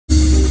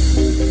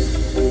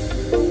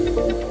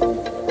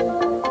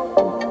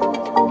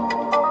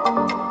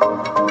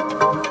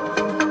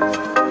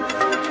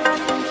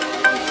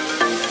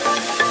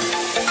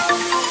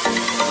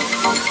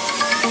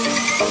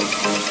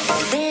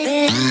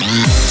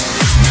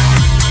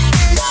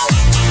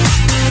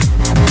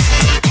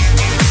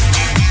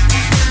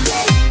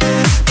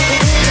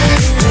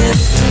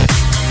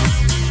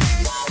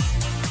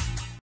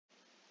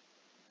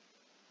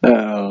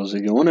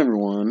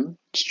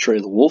It's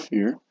Trethewolf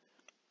here,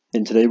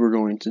 and today we're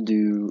going to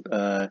do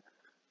the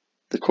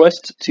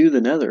quest to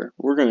the Nether.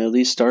 We're going to at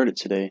least start it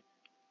today.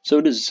 So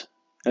it is,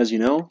 as you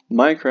know,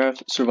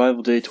 Minecraft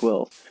Survival Day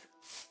 12.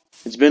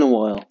 It's been a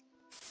while,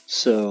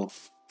 so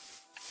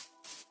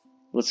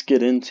let's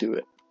get into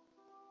it.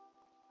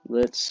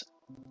 Let's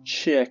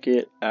check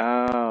it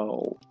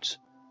out.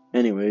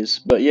 Anyways,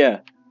 but yeah,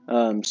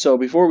 so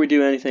before we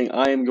do anything,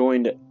 I am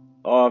going to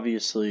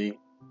obviously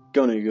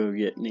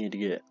need to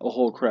get a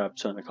whole crap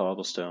ton of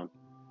cobblestone.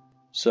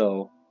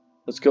 So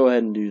let's go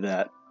ahead and do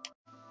that.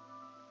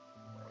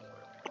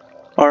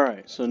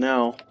 Alright, so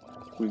now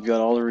we've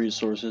got all the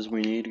resources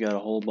we need. Got a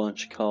whole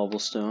bunch of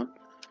cobblestone.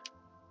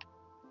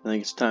 I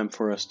think it's time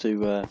for us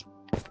to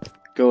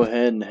go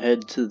ahead and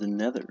head to the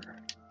Nether.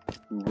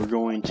 We're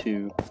going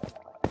to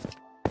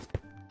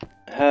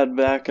head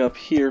back up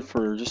here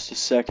for just a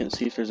second,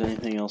 see if there's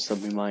anything else that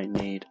we might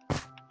need.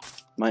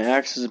 My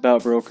axe is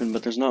about broken,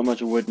 but there's not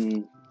much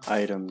wooden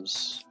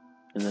items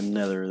in the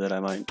Nether that I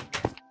might,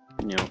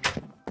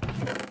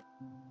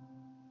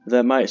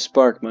 that might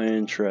spark my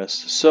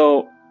interest.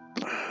 So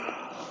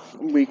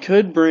we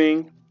could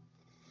bring,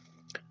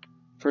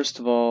 first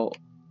of all,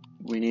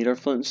 we need our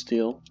flint and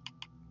steel.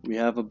 We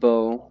have a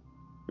bow.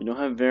 We don't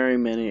have very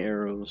many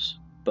arrows,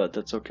 but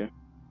that's okay.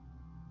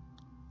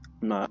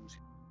 I'm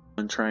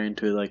trying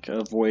to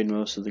avoid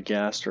most of the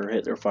ghast or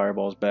hit their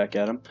fireballs back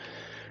at them.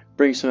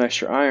 Bring some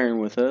extra iron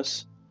with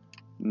us.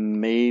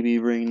 Maybe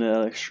bring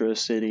the extra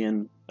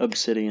obsidian.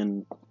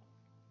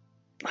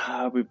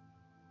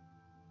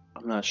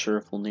 I'm not sure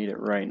if we'll need it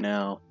right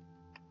now.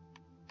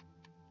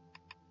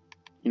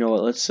 You know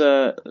what?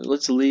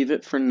 Let's leave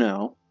it for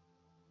now.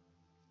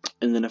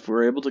 And then if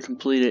we're able to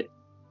complete it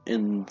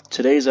in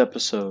today's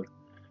episode,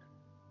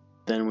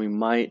 then we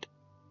might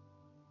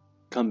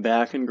come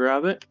back and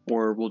grab it,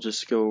 or we'll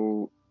just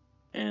go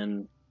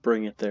and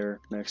bring it there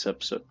next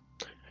episode.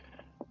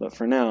 But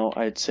for now,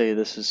 I'd say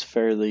this is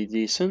fairly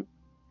decent.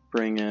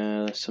 Bring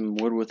some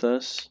wood with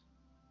us.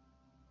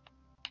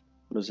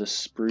 What is this,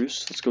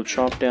 spruce? Let's go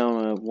chop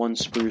down one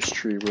spruce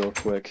tree real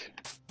quick,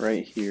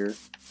 right here.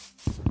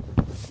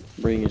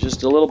 Bring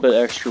just a little bit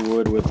extra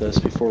wood with us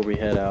before we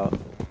head out.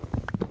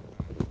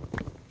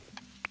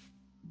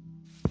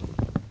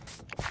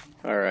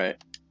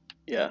 Alright,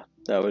 yeah,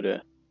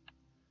 that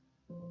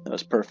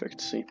was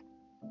perfect, see?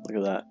 Look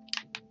at that.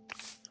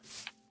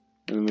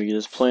 And we can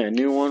just plant a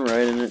new one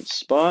right in its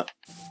spot.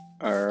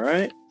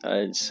 Alright,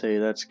 I'd say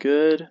that's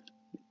good.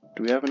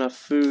 Do we have enough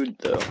food,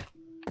 though?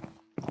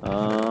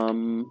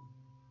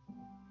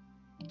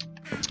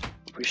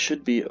 We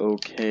should be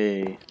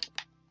okay.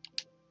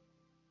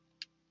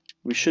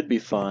 We should be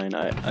fine.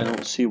 I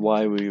don't see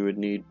why we would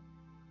need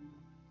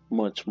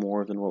much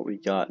more than what we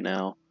got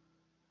now.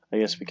 I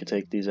guess we could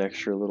take these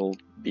extra little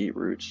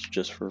beetroots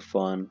just for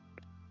fun.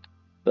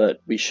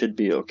 But we should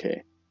be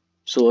okay.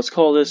 So let's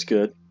call this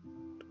good.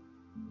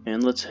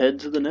 And let's head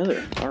to the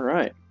Nether.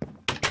 Alright.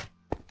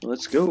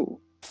 Let's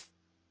go.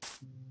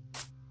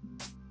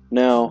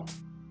 Now,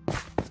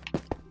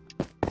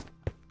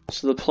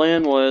 so the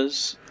plan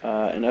was,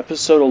 in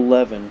episode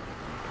 11,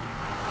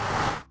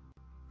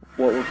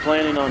 what we're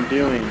planning on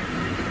doing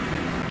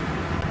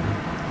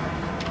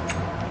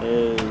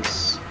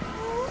is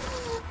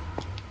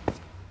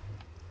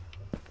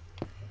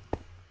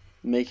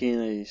making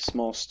a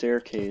small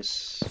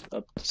staircase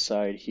up the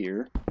side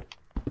here,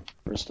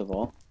 first of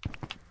all.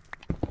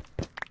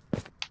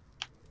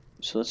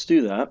 So let's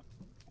do that.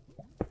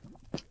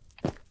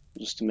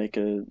 Just to make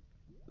a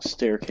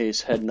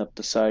staircase heading up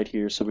the side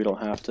here so we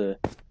don't have to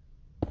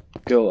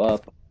go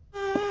up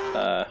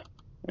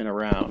and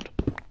around.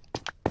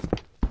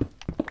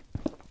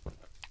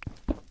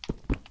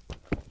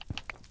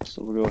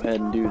 So we'll go ahead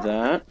and do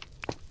that.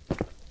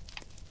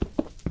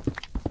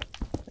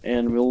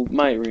 And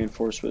might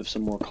reinforce with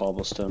some more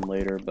cobblestone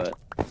later, but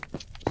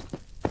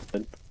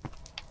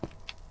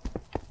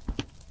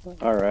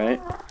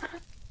alright.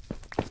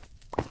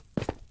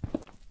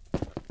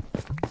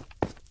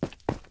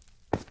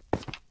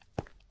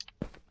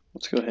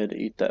 Let's go ahead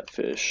and eat that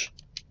fish.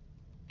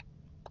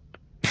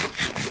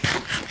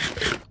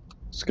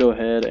 Let's go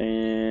ahead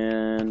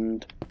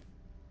and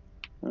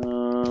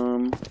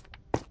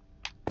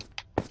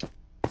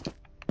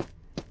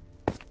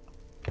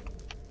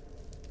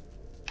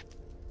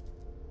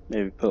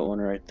maybe put one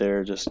right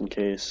there just in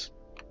case.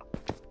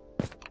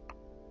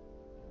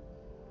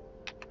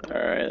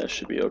 Alright, that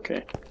should be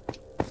okay.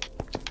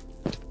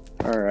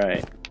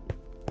 Alright.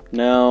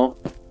 Now,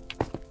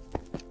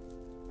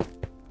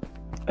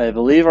 I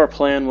believe our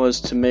plan was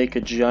to make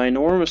a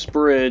ginormous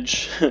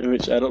bridge,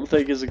 which I don't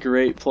think is a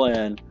great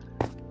plan.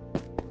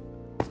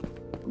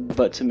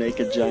 But to make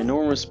a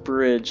ginormous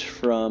bridge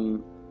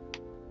from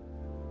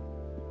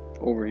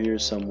over here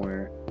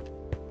somewhere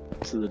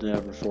to the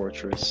Nether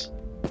Fortress.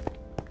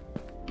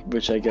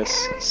 Which I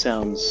guess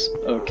sounds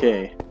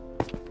okay.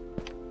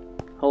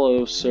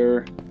 Hello,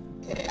 sir.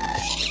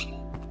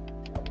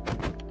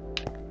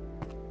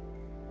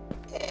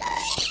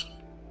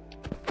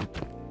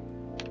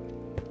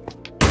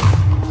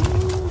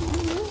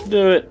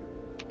 Do it.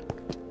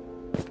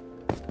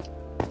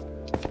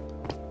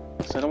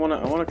 Because I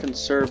want to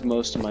conserve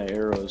most of my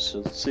arrows. So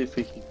let's see if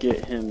we can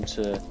get him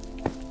to.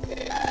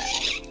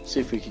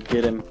 See if we can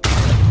get him.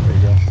 There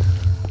you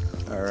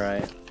go. All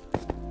right,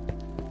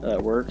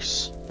 that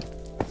works.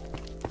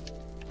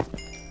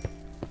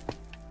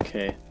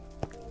 Okay,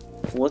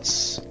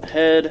 let's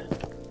head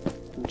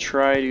and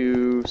try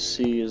to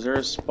see. Is there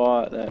a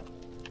spot that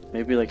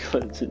maybe like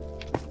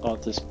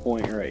off this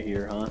point right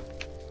here, huh?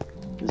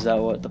 Is that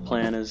what the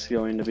plan is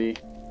going to be?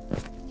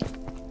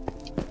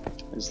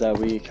 Is that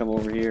we come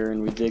over here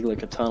and we dig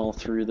like a tunnel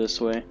through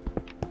this way?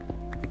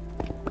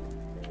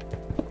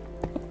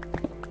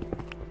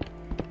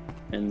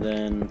 And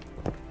then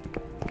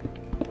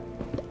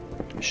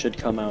we should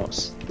come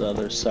out the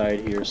other side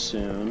here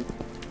soon.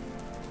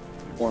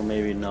 Or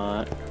maybe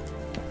not.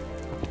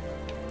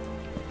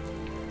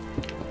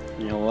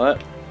 You know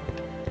what?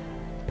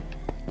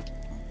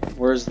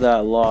 Where's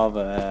that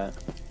lava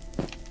at?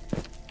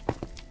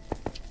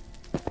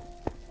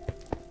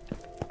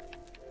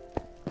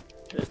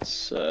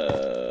 It's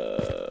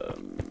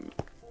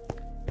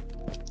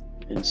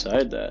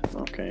inside that.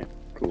 Okay,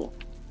 cool.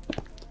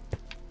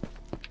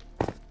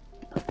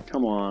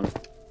 Come on.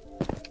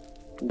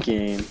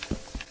 Game.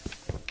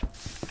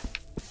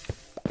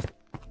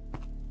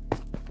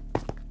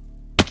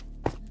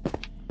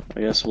 I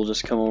guess we'll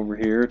just come over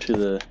here to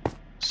the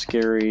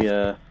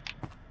scary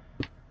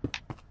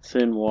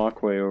thin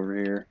walkway over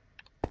here.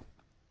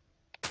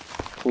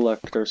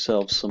 Collect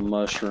ourselves some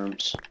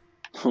mushrooms.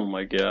 Oh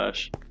my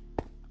gosh.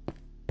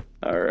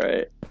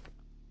 Alright.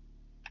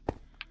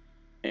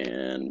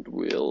 And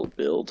we'll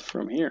build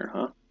from here,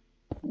 huh?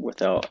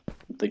 Without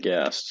the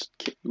ghast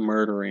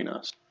murdering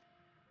us.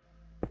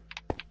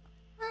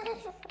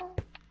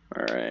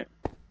 Alright.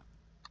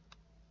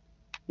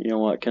 You know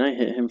what? Can I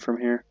hit him from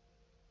here?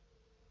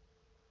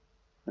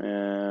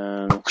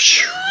 And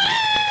whoosh.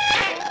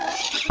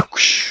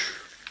 Whoosh.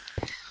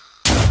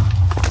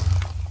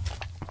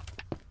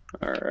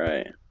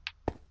 Alright.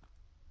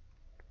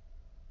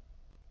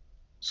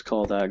 Let's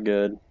call that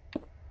good.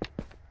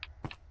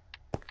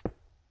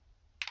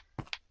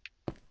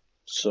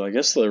 So I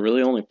guess the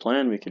really only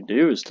plan we could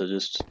do is to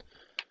just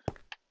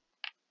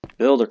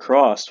build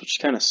across, which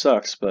kind of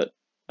sucks, but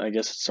I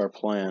guess it's our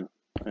plan,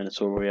 and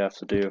it's what we have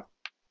to do.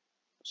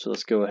 So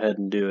let's go ahead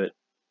and do it.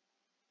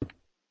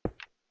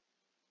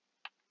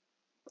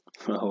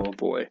 Oh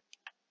boy.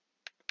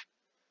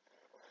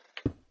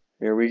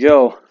 Here we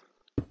go.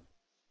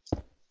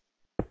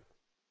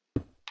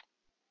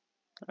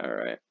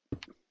 Alright.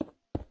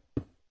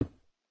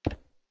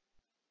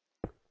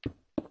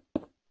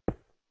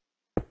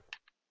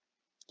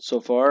 So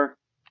far,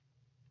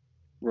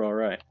 we're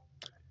alright.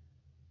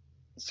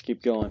 Let's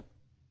keep going.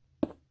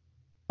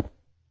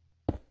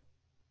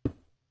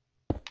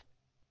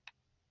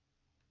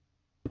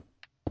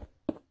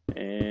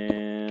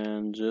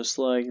 And just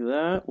like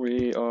that,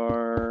 we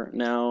are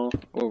now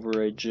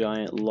over a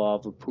giant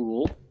lava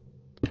pool.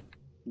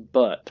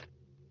 But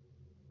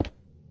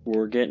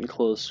we're getting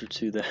closer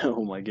to the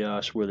oh my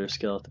gosh, wither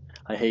skeleton.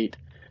 I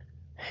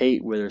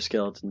hate wither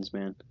skeletons,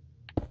 man.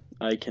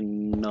 I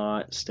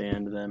cannot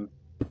stand them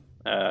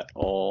at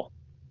all.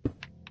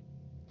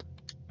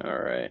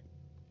 Alright.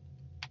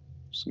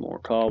 Some more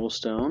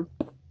cobblestone.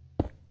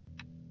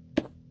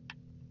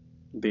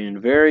 Being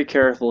very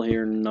careful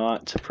here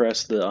not to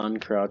press the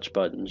uncrouch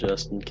button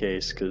just in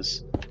case,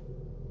 because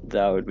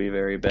that would be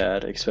very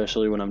bad,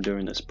 especially when I'm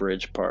doing this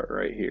bridge part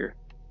right here.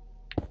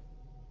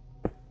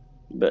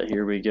 But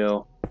here we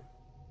go.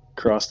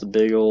 Across the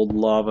big old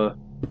lava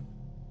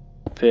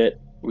pit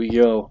we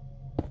go.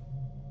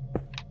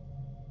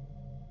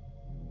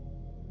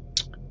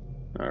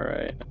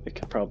 Alright, I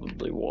could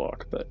probably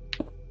walk, but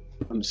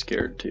I'm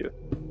scared too.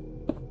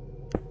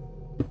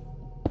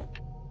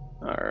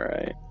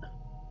 Alright.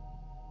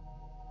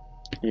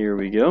 Here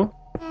we go.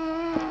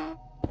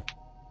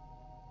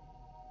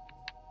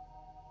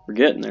 We're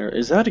getting there.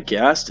 Is that a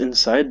ghast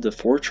inside the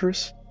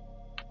fortress?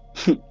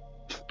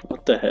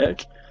 What the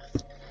heck?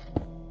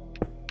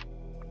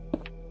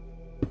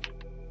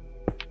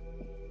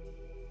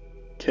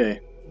 Okay.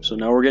 So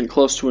now we're getting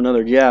close to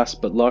another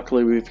ghast, but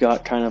luckily we've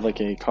got kind of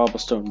like a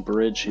cobblestone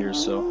bridge here,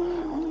 so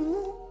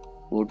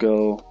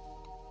we'll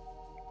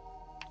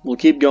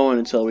keep going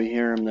until we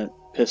hear him that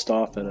pissed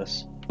off at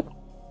us.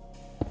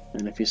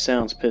 And if he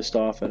sounds pissed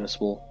off at us,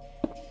 we'll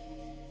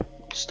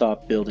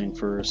stop building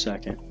for a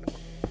second.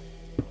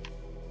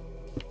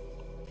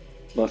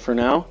 But for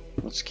now,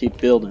 let's keep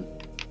building.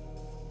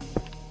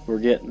 We're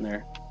getting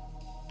there.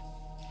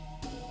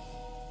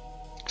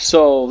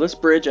 So this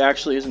bridge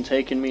actually isn't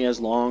taking me as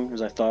long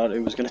as I thought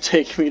it was going to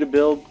take me to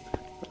build.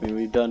 I mean,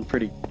 we've done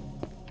pretty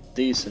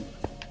decent,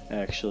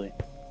 actually.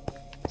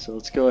 So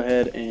let's go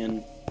ahead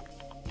and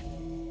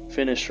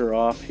finish her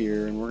off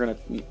here, and we're going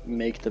to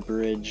make the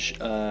bridge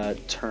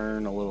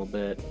turn a little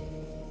bit.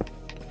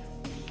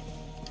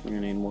 We're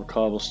going to need more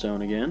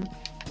cobblestone again.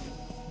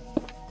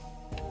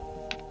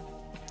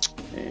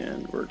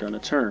 And we're going to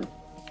turn.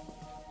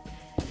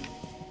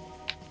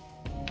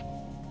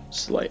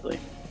 Slightly.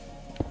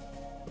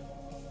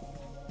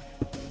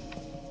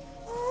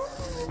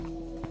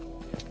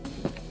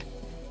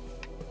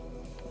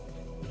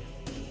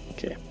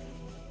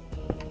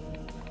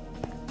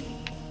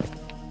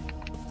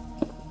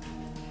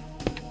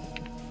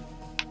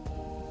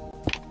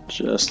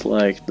 Just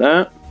like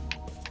that.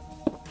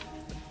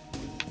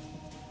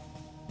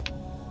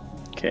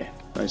 Okay,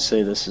 I'd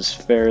say this is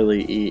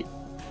fairly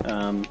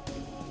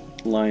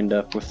lined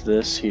up with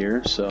this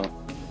here, so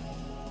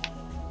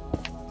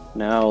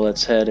now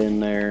let's head in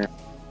there.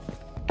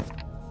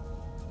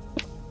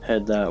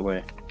 Head that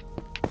way.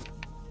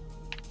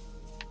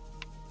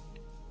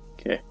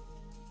 Okay.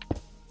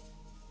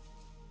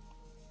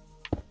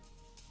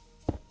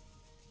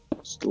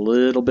 Just a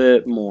little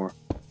bit more.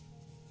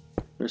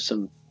 There's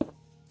some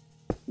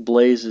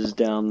blazes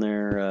down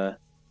there,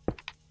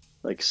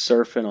 like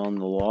surfing on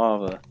the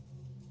lava.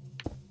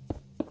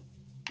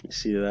 You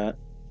see that?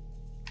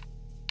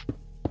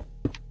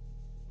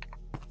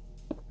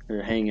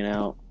 They're hanging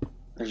out.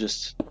 They're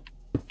just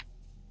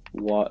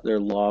they're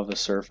lava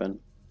surfing.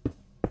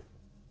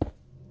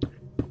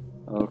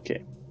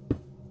 Okay.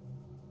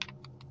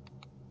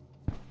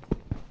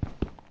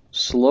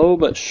 Slow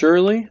but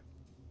surely,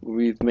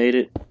 we've made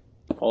it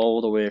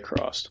all the way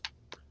across.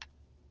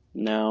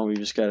 Now we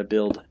just got to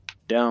build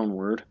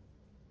downward.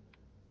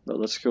 But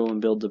let's go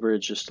and build the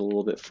bridge just a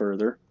little bit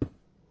further.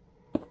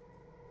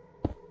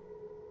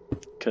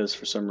 Because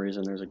for some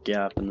reason there's a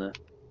gap in the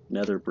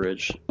nether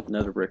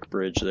brick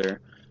bridge there.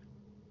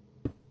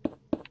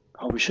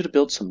 Oh, we should have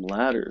built some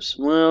ladders.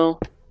 Well,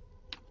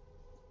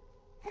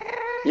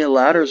 yeah,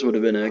 ladders would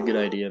have been a good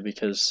idea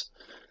because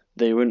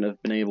they wouldn't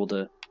have been able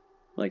to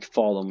like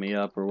follow me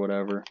up or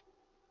whatever.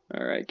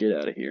 Alright, get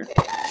out of here.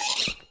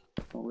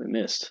 Oh, we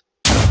missed.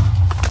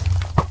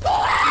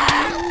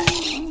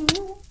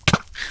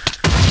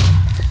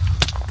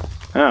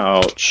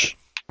 Ouch.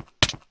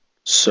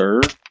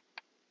 Sir.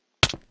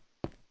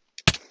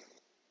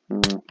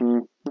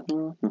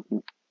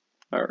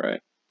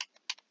 Alright.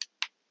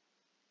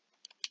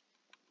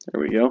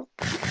 There we go.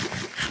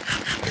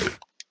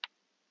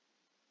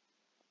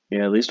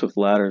 Yeah, at least with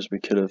ladders we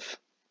could have...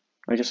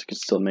 I guess I could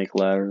still make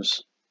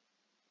ladders.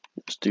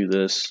 Let's do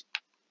this.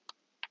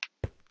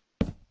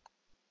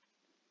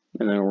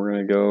 And then we're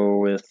going to go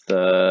with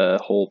a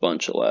whole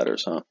bunch of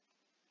ladders, huh?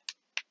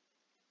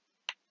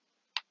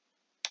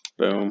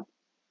 Boom.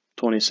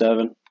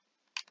 27.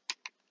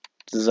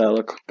 Does that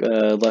look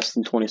less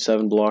than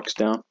 27 blocks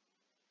down?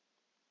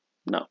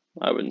 No,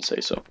 I wouldn't say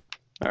so.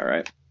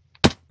 Alright.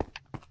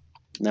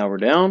 Now we're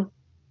down.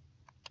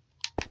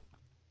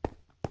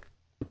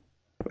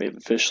 We've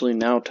officially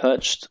now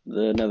touched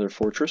the Nether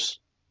Fortress.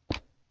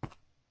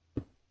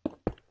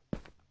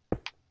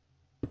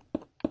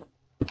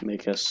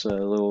 Make us a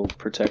little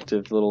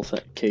protective little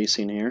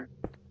casing here.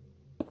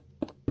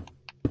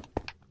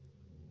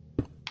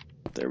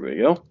 There we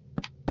go.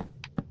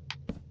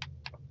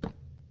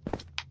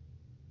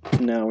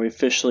 Now we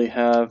officially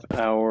have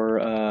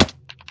our,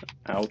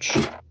 ouch.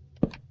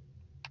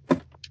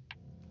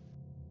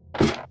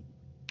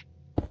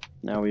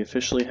 Now we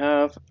officially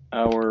have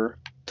our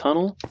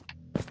tunnel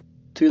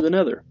to the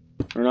nether.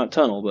 Or not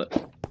tunnel,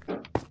 but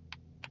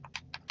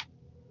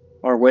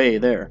our way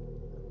there.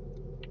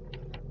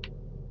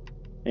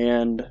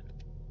 And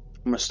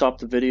I'm going to stop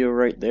the video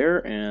right there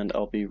and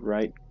I'll be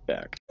right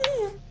back.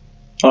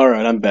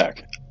 Alright, I'm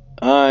back.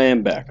 I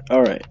am back.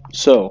 Alright,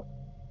 so,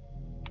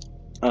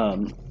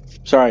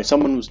 sorry,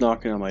 someone was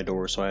knocking on my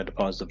door, so I had to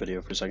pause the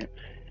video for a second.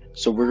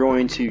 So we're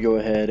going to go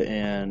ahead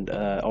and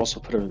also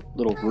put a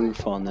little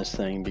roof on this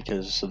thing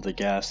because of the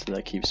gas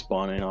that keeps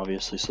spawning,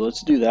 obviously. So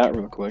let's do that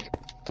real quick.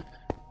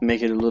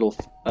 Make it a little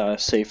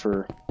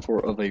safer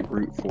of a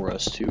route for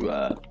us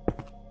to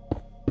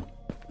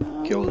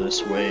go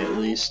this way at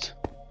least.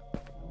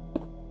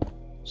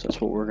 So that's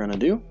what we're going to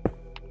do.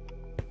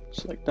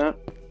 Just like that.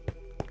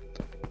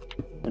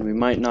 And we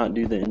might not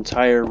do the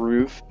entire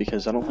roof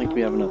because I don't think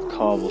we have enough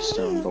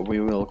cobblestone, but we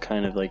will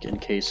kind of like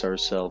encase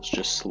ourselves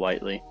just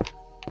slightly.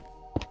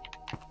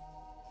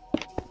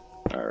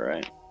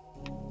 Alright.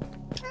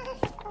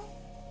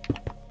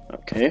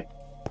 Okay.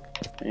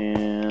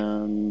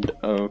 And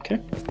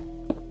okay.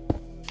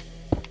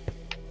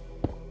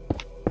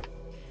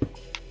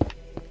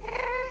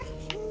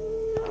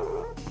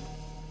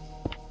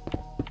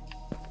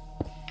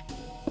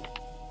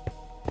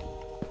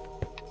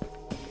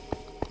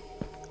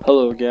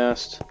 Hello,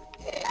 guest.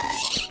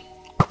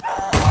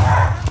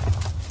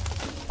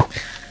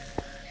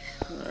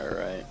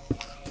 Alright.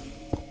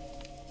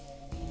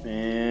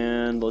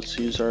 And let's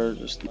use our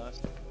just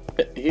last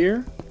bit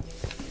here.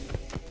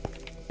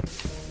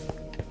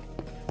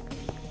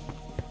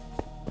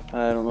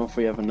 I don't know if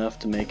we have enough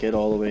to make it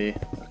all the way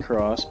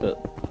across,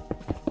 but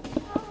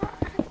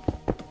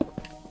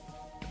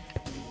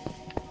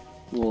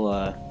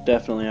we'll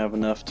definitely have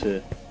enough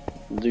to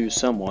do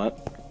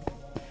somewhat.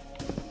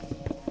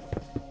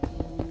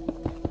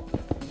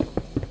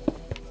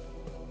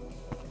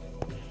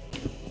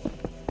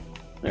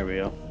 There we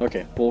go.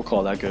 Okay, we'll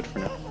call that good for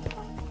now.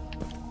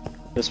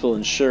 This will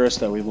ensure us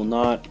that we will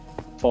not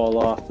fall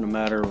off no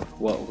matter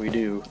what we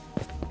do.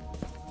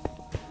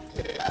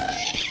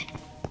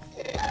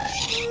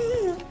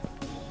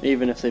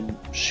 Even if they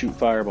shoot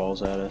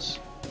fireballs at us.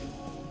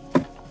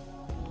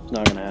 It's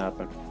not gonna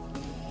happen.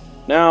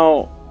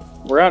 Now,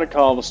 We're out of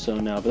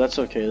cobblestone now, but that's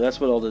okay. That's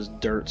what all this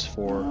dirt's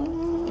for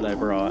that I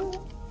brought.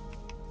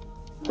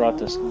 Brought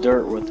this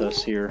dirt with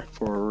us here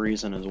for a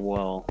reason as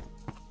well.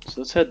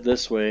 So let's head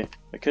this way.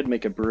 I could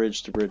make a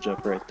bridge to bridge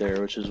up right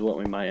there, which is what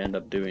we might end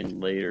up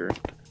doing later.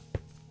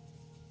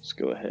 Let's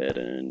go ahead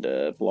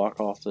and block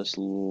off this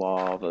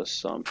lava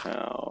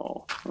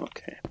somehow.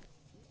 Okay.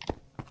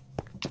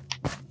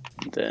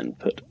 Then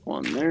put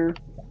one there.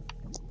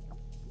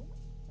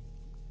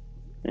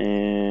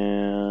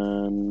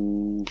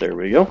 And there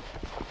we go.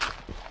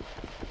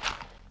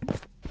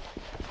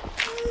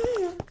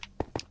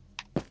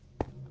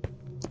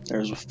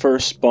 There's a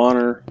first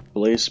spawner,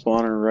 blaze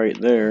spawner right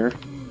there.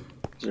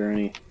 Is there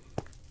any?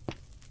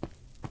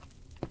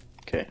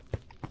 Okay.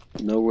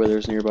 No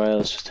withers nearby.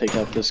 Let's just take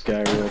out this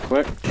guy real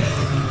quick.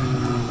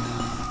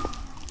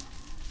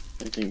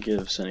 It didn't give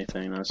us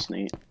anything. That's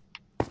neat.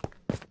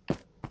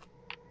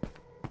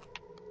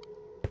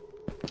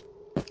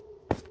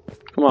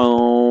 Come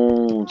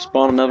on,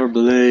 spawn another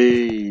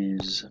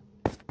blaze.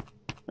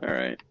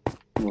 Alright,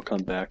 we'll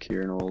come back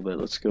here in a little bit.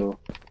 Let's go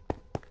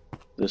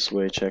this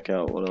way, check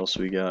out what else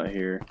we got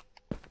here.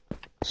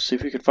 Let's see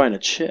if we can find a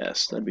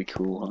chest. That'd be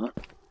cool, huh?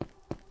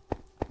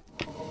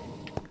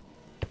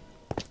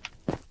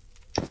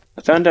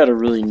 I found out a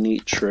really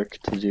neat trick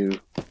to do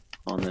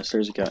on this.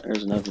 There's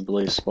another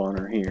blaze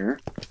spawner here.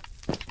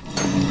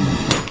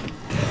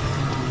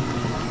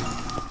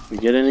 We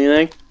get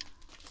anything?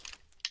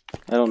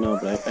 I don't know,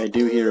 but I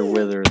do hear a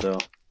wither though.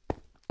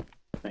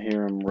 I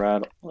hear him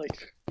rattle,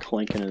 like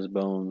clanking his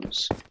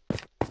bones.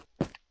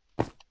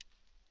 Let's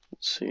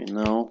see,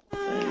 no,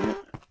 dang it.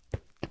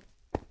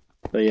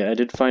 But yeah, I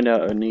did find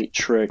out a neat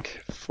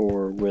trick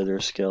for wither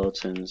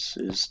skeletons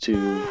is to,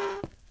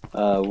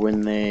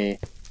 when they...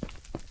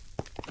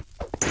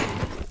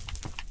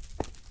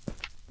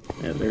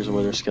 Yeah, there's a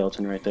wither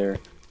skeleton right there.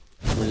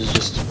 Let's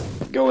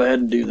just go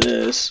ahead and do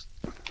this.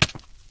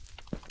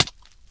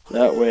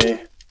 That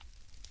way,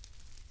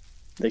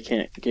 they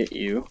can't get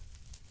you.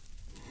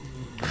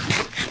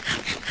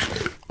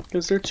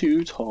 Because they're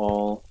too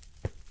tall.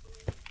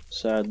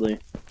 Sadly.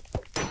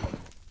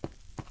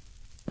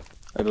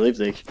 I believe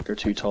they're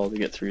too tall to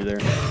get through there.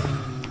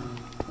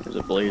 There's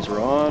a blaze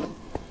rod.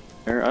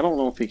 There, I don't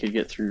know if he could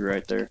get through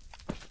right there.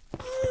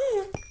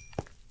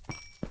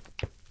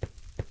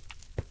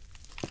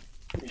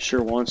 He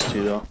sure wants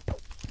to though.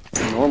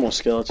 A normal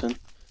skeleton.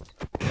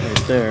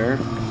 Right there.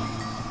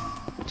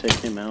 We'll take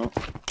him out.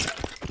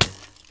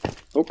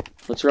 Oh,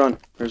 let's run.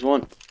 There's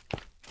one.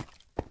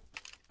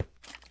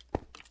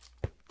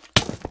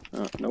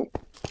 Nope.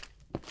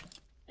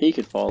 He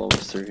could follow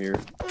us through here.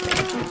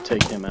 We'll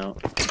take him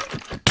out.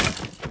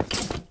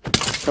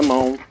 Come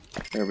on.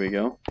 There we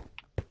go.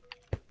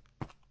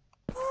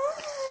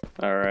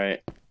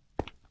 Alright.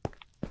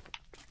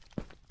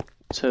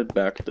 Let's head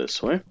back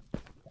this way.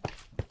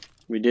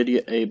 We did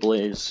get a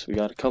blaze. We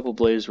got a couple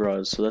blaze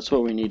rods, so that's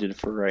what we needed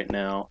for right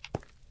now.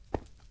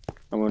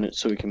 I want it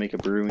so we can make a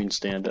brewing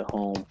stand at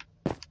home.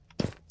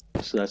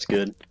 So that's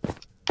good.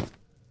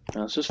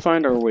 Now let's just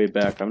find our way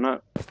back. I'm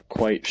not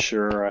quite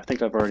sure. I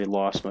think I've already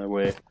lost my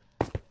way.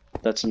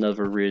 That's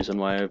another reason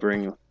why I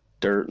bring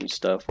dirt and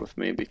stuff with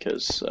me,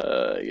 because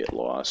I get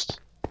lost.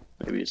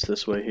 Maybe it's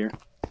this way here.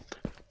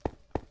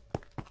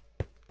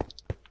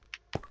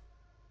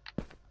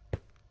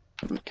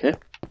 Okay.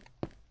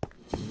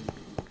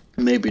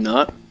 Maybe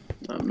not.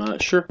 I'm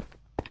not sure.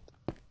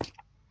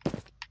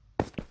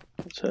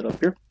 Let's head up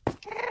here.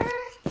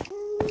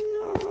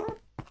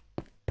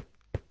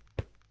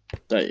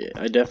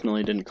 I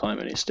definitely didn't climb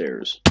any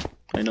stairs.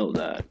 I know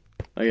that.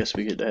 I guess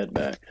we could head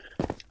back.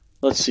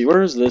 Let's see,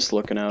 where is this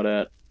looking out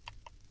at?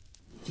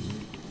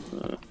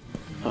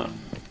 Huh.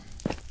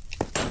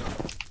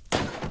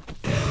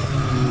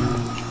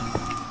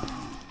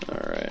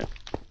 Alright.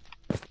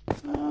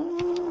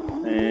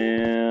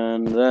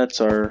 And that's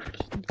our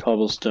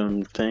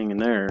cobblestone thing in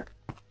there.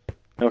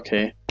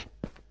 Okay.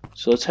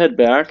 So let's head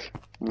back,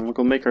 and we'll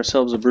go make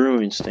ourselves a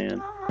brewing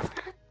stand.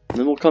 And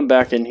then we'll come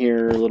back in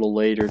here a little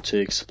later to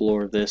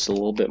explore this a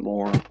little bit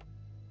more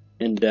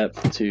in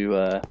depth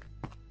to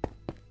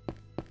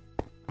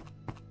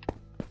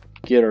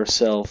get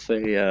ourselves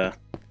a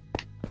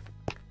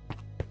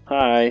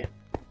hi.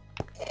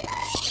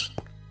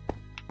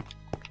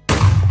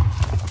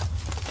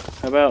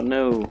 How about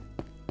no?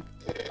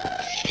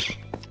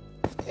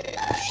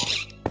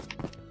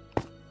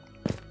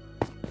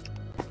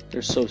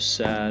 They're so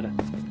sad.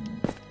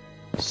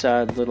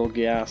 Sad little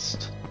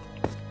ghast.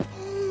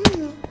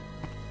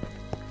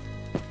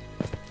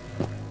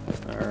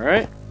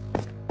 Alright,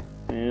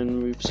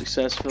 and we've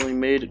successfully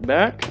made it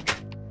back.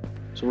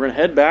 So we're going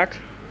to head back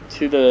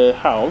to the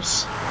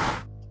house,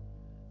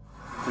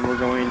 and we're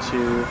going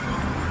to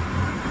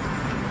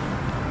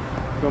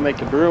go make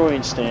a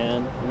brewing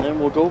stand, and then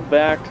we'll go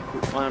back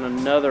on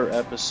another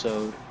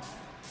episode.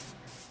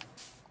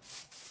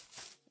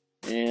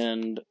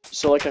 And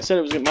so like I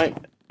said, it might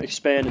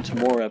expand into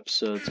more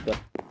episodes, but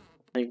I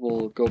think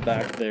we'll go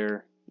back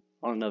there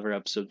on another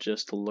episode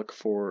just to look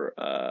for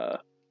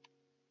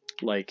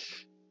like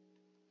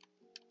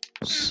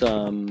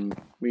some.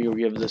 We will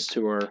give this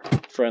to our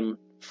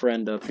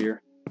friend up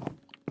here.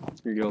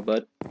 Here you go,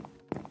 bud.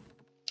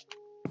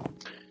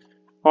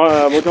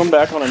 We'll come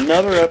back on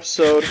another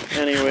episode,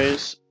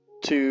 anyways.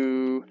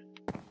 To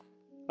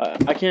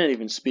I can't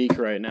even speak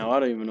right now. I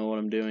don't even know what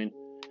I'm doing.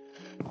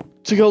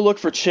 To go look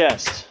for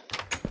chests.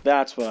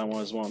 That's what I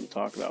was wanting to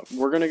talk about.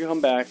 We're gonna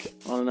come back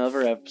on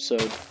another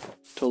episode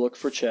to look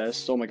for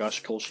chests. Oh my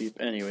gosh, coal sheep.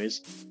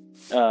 Anyways,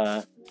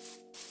 to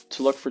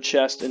look for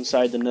chests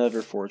inside the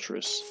Nether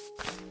Fortress.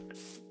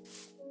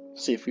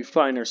 See if we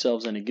find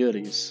ourselves any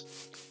goodies.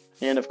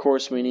 And of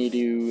course, we need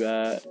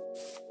to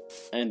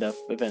end up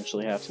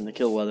eventually having to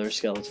kill Wither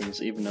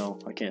skeletons, even though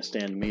I can't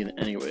stand meat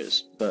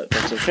anyways. But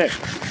that's okay.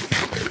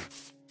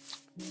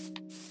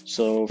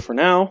 So for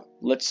now,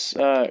 let's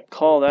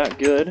call that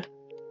good.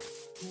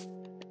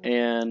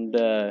 And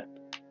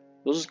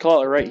we'll just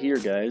call it right here,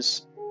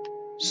 guys.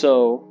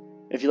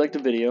 So if you like the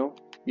video,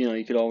 you know,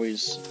 you could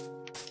always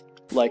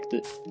like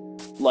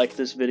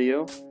this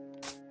video.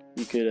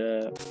 You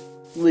could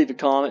leave a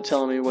comment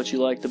telling me what you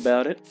liked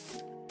about it,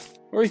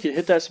 or you could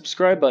hit that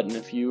subscribe button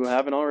if you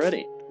haven't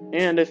already.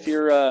 And if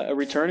you're a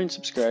returning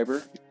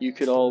subscriber, you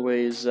could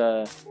always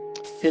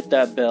hit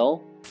that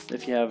bell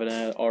if you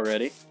haven't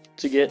already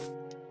to get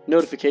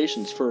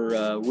notifications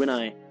for when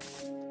I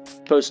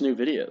post new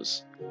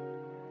videos.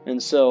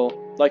 And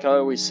so, like I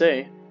always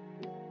say,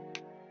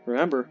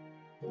 remember,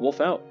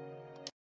 Wolf out.